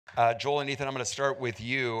Joel and Ethan, I'm going to start with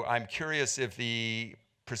you. I'm curious if the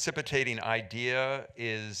precipitating idea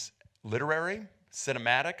is literary,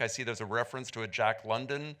 cinematic. I see there's a reference to a Jack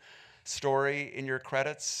London story in your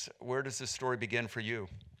credits. Where does this story begin for you?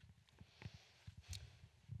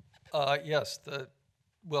 Yes, the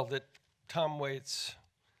Tom Waits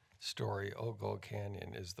story, Old Gold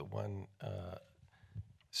Canyon, is the one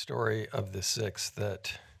story of the six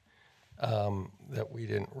that we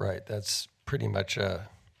didn't write. That's pretty much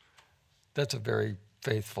that's a very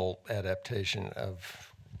faithful adaptation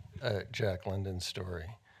of Jack London's story.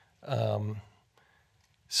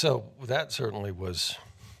 So that certainly was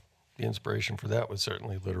the inspiration for that was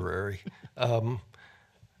certainly literary.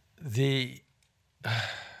 The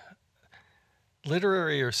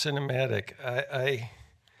literary or cinematic,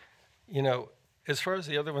 as far as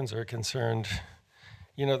the other ones are concerned,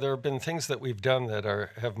 there have been things that we've done that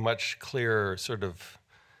have much clearer sort of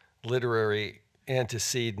literary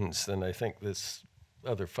antecedents than I think this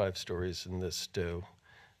other 5 stories in this do.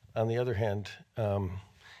 On the other hand, I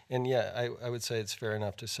would say it's fair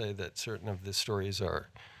enough to say that certain of the stories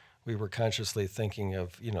we were consciously thinking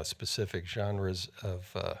of, specific genres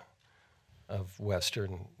of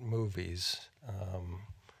Western movies.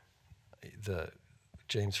 The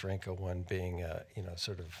James Franco one being,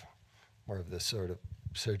 sort of more of this sort of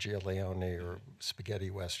Sergio Leone or spaghetti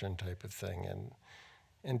Western type of thing.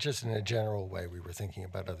 And just in a general way, we were thinking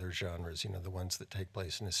about other genres, the ones that take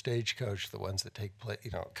place in a stagecoach, the ones that take place,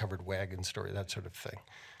 covered wagon story, that sort of thing.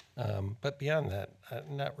 But beyond that,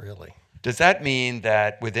 not really. Does that mean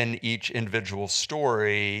that within each individual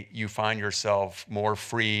story, you find yourself more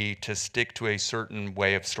free to stick to a certain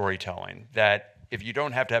way of storytelling? That if you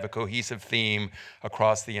don't have to have a cohesive theme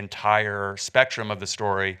across the entire spectrum of the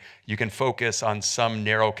story, you can focus on some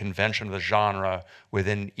narrow convention of the genre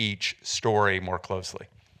within each story more closely?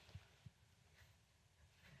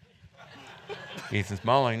 Ethan's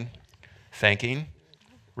mulling, thanking,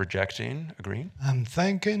 rejecting, agreeing? I'm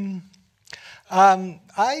thinking.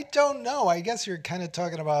 I don't know. I guess you're kind of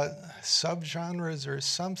talking about subgenres or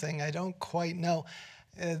something. I don't quite know.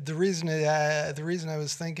 The reason I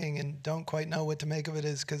was thinking and don't quite know what to make of it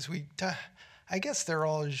is because I guess they're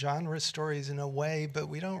all genre stories in a way, but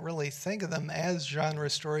we don't really think of them as genre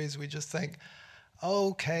stories. We just think,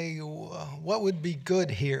 okay, what would be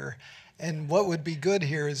good here? And what would be good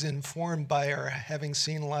here is informed by our having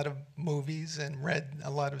seen a lot of movies and read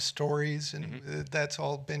a lot of stories, and that's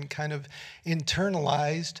all been kind of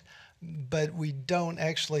internalized, but we don't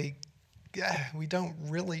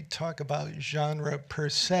really talk about genre per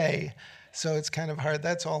se. So it's kind of hard.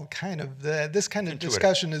 That's all kind of this kind of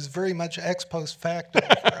discussion is very much ex post facto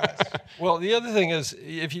for us. Well, the other thing is,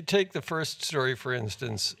 if you take the first story, for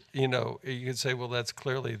instance, you could say, well, that's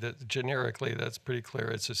clearly, generically, that's pretty clear.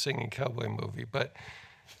 It's a singing cowboy movie. But,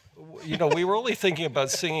 we were only thinking about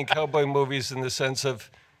singing cowboy movies in the sense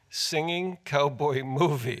of singing cowboy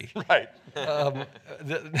movie. Right.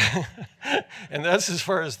 And that's as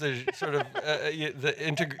far as the sort of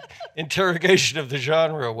interrogation of the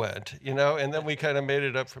genre went, and then we kind of made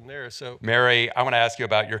it up from there. So, Mary, I want to ask you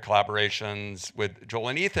about your collaborations with Joel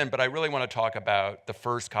and Ethan, but I really want to talk about the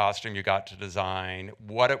first costume you got to design,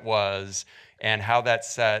 what it was, and how that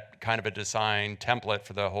set kind of a design template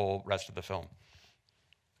for the whole rest of the film.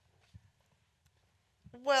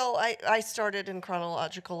 Well, I started in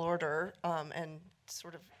chronological order and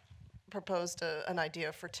sort of proposed an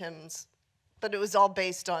idea for Tim's, but it was all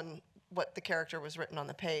based on what the character was written on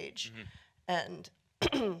the page. And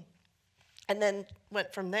and then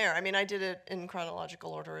went from there. I mean, I did it in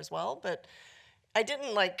chronological order as well, but I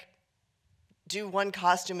didn't do one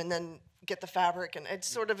costume and then get the fabric, and it's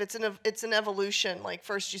sort of it's an evolution. Like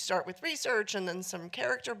first you start with research and then some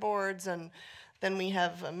character boards, and then we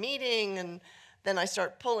have a meeting, and then I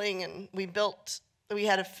start pulling, and we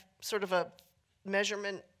had a sort of a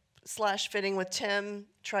measurement / fitting with Tim,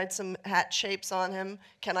 tried some hat shapes on him.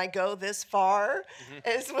 Can I go this far?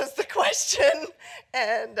 Was the question.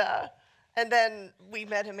 And then we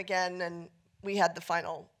met him again, and we had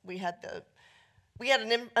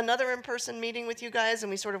another in-person meeting with you guys, and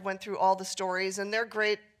we sort of went through all the stories, and they're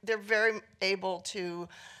great. They're very able to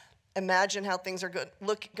imagine how things are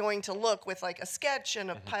going to look with a sketch and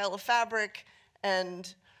a pile of fabric.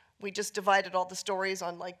 And we just divided all the stories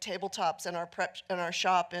on tabletops in our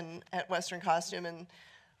shop at Western Costume, and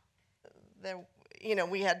there,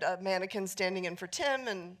 we had a mannequin standing in for Tim,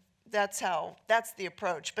 and that's the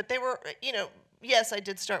approach. But they were, yes, I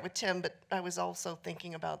did start with Tim, but I was also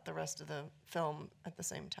thinking about the rest of the film at the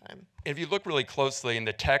same time. If you look really closely in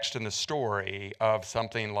the text and the story of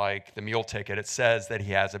something like The Mule Ticket, it says that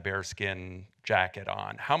he has a bearskin jacket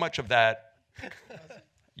on. How much of that?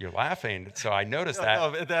 You're laughing, so I noticed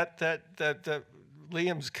No, that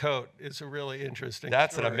Liam's coat is a really interesting.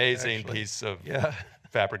 That's story, an amazing actually. piece of Yeah.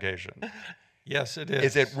 fabrication. Yes, it is.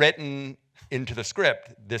 Is it written into the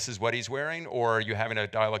script, this is what he's wearing, or are you having a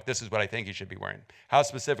dialogue, this is what I think he should be wearing? How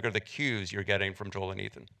specific are the cues you're getting from Joel and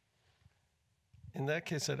Ethan? In that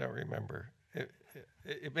case, I don't remember.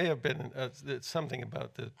 It may have been something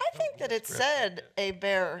about the. I think that it said a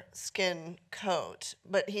bear skin coat,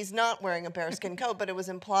 but he's not wearing a bear skin coat, but it was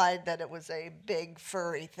implied that it was a big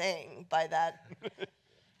furry thing by that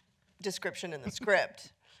description in the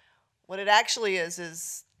script. What it actually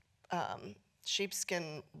is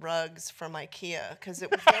sheepskin rugs from IKEA, because it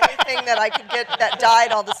was the only thing that I could get that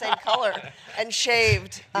dyed all the same color and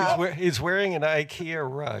shaved. He's wearing an IKEA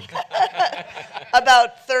rug.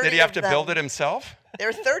 About 30 Did he have to them. build it himself? They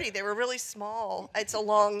were 30. They were really small. It's a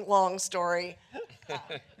long, long story.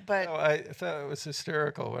 But Oh, I thought it was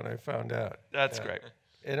hysterical when I found out. That's great.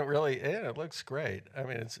 And it looks great. I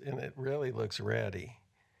mean, it really looks ratty.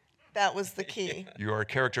 that was the key. Your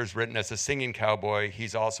character is written as a singing cowboy.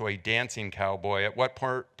 He's also a dancing cowboy. At what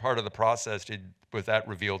part of the process was that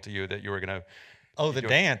revealed to you that you were going to? Oh, the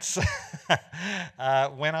dance.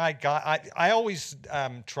 When I always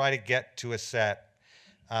try to get to a set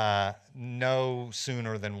no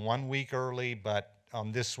sooner than 1 week early, but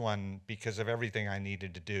on this one, because of everything I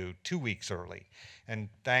needed to do, 2 weeks early. And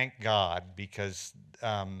thank God, because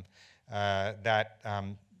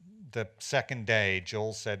the second day,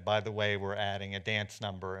 Joel said, by the way, we're adding a dance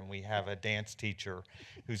number, and we have a dance teacher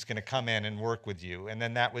who's going to come in and work with you. And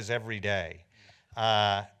then that was every day.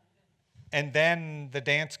 And then the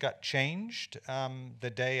dance got changed the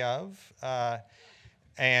day of.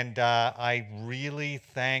 And I really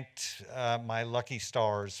thanked my lucky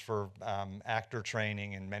stars for actor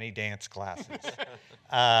training and many dance classes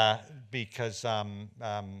because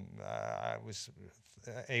I was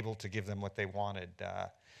able to give them what they wanted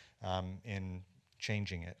in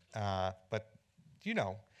changing it. But, you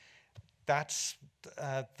know, that's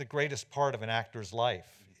the greatest part of an actor's life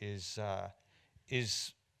is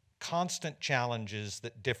constant challenges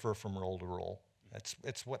that differ from role to role.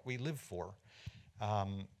 It's what we live for.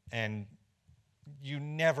 And you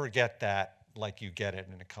never get that like you get it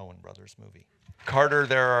in a Coen Brothers movie. Carter,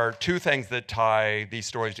 there are two things that tie these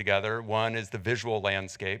stories together. One is the visual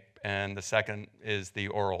landscape, and the second is the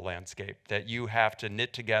oral landscape, that you have to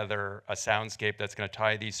knit together a soundscape that's going to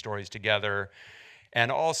tie these stories together,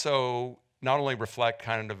 and also not only reflect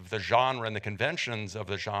kind of the genre and the conventions of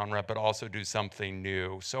the genre, but also do something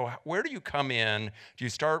new. So where do you come in? Do you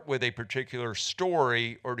start with a particular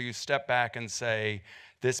story, or do you step back and say,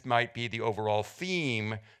 this might be the overall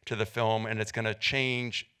theme to the film, and it's going to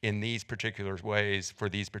change in these particular ways for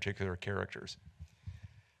these particular characters?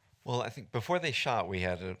 Well, I think before they shot, we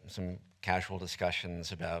had some casual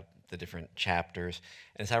discussions about the different chapters.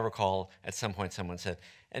 And as I recall, at some point someone said,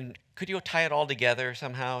 and could you tie it all together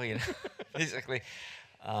somehow, you know, basically.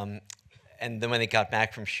 And then when they got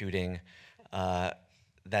back from shooting,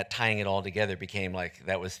 that tying it all together became like,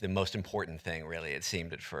 that was the most important thing, really, it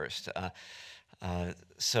seemed at first.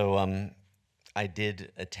 So I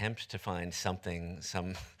did attempt to find something,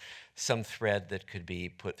 some thread that could be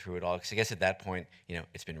put through it all. Because I guess at that point, you know,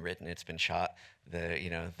 it's been written, it's been shot.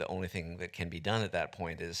 The only thing that can be done at that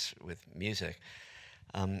point is with music.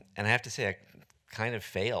 And I have to say, I kind of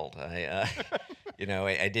failed. I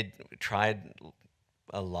tried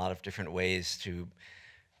a lot of different ways to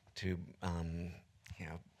do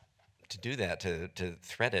that, to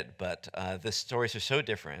thread it. But the stories are so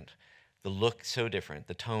different, the look so different,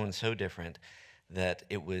 the tone so different, that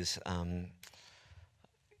it was,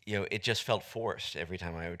 it just felt forced every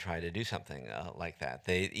time I would try to do something like that.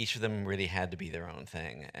 Each of them really had to be their own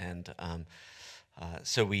thing. And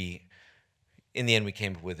so in the end, we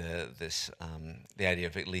came up with the idea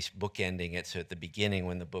of at least bookending it. So at the beginning,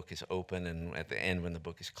 when the book is open, and at the end, when the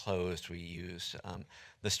book is closed, we use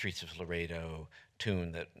the Streets of Laredo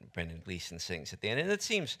tune that Brendan Gleeson sings at the end. And it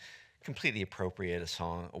seems completely appropriate,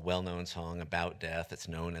 a well-known song about death. It's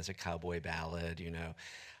known as a cowboy ballad, you know.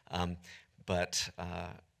 But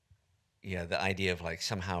the idea of like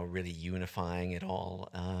somehow really unifying it all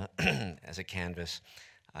as a canvas,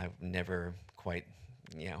 I've never quite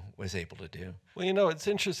was able to do. Well, you know, it's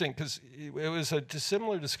interesting because it was a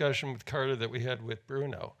similar discussion with Carter that we had with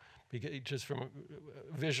Bruno, because just from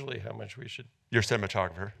visually how much we should. Your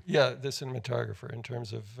cinematographer. Yeah, the cinematographer, in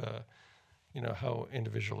terms of how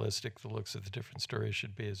individualistic the looks of the different stories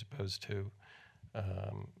should be, as opposed to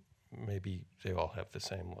maybe they all have the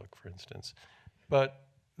same look, for instance. But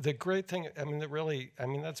the great thing,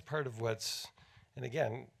 that's part of what's And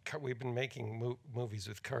again, we've been making movies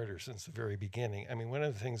with Carter since the very beginning. I mean, one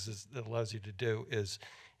of the things that allows you to do is,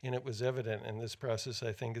 and it was evident in this process,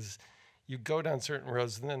 I think, is you go down certain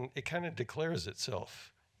roads and then it kind of declares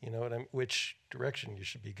itself, you know what I mean, which direction you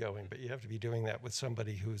should be going. But you have to be doing that with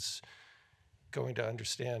somebody who's going to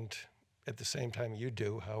understand at the same time you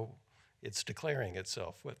do how it's declaring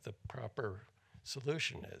itself, what the proper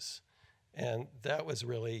solution is. And that was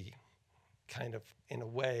really kind of, in a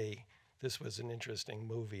way, this was an interesting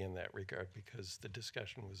movie in that regard because the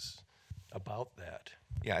discussion was about that.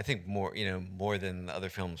 Yeah, I think more than the other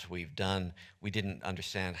films we've done, we didn't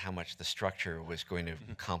understand how much the structure was going to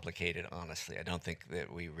complicate it, honestly. I don't think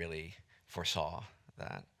that we really foresaw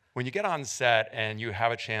that. When you get on set and you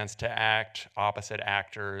have a chance to act opposite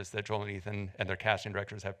actors that Joel and Ethan and their casting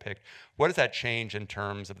directors have picked, what does that change in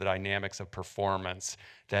terms of the dynamics of performance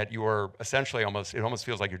that you are essentially it almost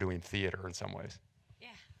feels like you're doing theater in some ways?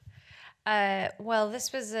 Well,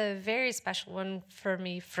 this was a very special one for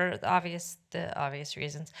me for the obvious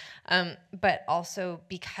reasons, but also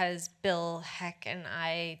because Bill Heck and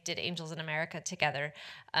I did Angels in America together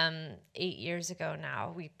 8 years ago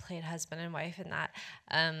now. We played husband and wife in that.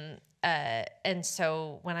 And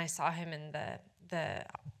so when I saw him in the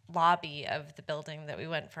lobby of the building that we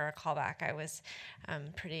went for a callback, I was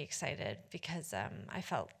pretty excited because I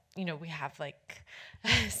felt, we have like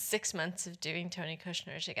 6 months of doing Tony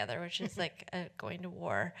Kushner together, which is like going to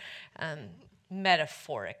war.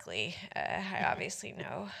 Metaphorically, I obviously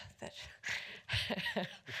know that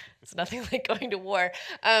it's nothing like going to war.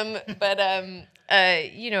 But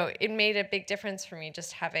it made a big difference for me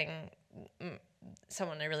just having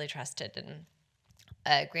someone I really trusted.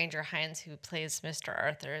 And Granger Hines, who plays Mr.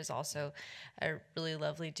 Arthur, is also a really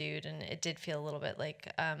lovely dude, and it did feel a little bit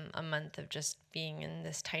like a month of just being in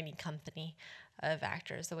this tiny company of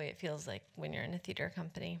actors, the way it feels like when you're in a theater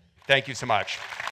company. Thank you so much.